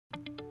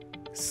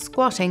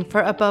Squatting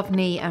for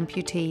above-knee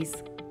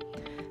amputees.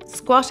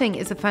 Squatting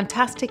is a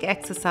fantastic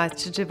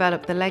exercise to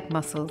develop the leg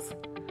muscles.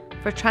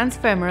 For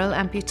transfemoral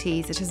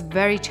amputees, it is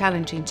very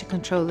challenging to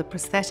control the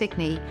prosthetic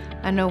knee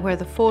and know where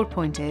the fall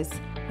point is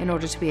in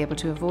order to be able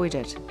to avoid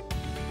it.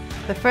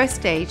 The first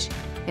stage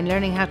in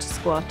learning how to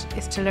squat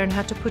is to learn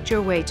how to put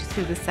your weight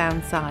through the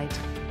sound side.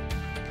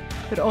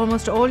 Put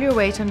almost all your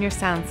weight on your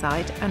sound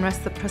side and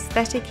rest the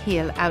prosthetic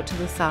heel out to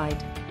the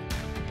side.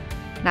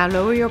 Now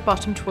lower your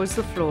bottom towards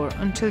the floor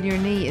until your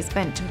knee is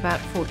bent to about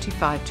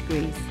 45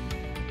 degrees.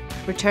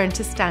 Return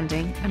to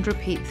standing and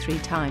repeat 3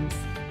 times.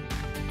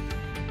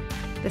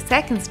 The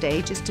second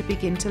stage is to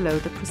begin to lower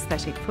the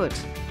prosthetic foot.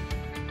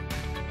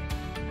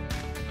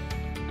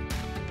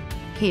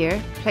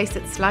 Here, place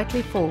it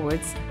slightly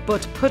forwards,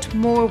 but put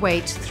more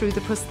weight through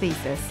the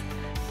prosthesis,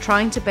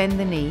 trying to bend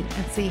the knee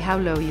and see how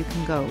low you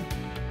can go.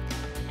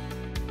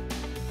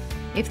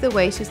 If the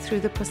weight is through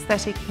the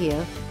prosthetic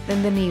heel,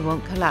 then the knee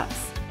won't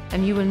collapse,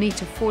 and you will need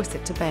to force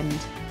it to bend.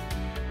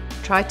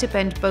 Try to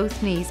bend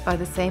both knees by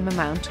the same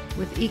amount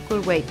with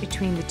equal weight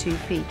between the 2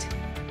 feet.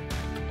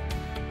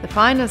 The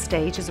final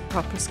stage is a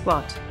proper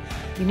squat.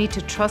 You need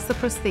to trust the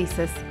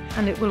prosthesis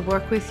and it will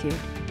work with you.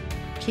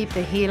 Keep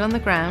the heel on the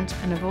ground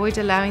and avoid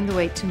allowing the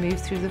weight to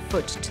move through the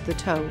foot to the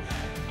toe.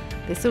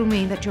 This will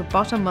mean that your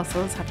bottom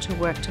muscles have to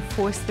work to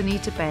force the knee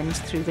to bend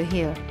through the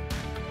heel.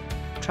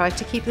 Try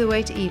to keep the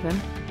weight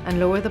even and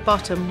lower the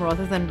bottom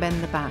rather than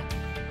bend the back.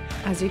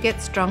 As you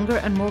get stronger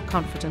and more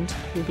confident,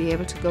 you'll be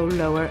able to go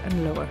lower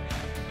and lower.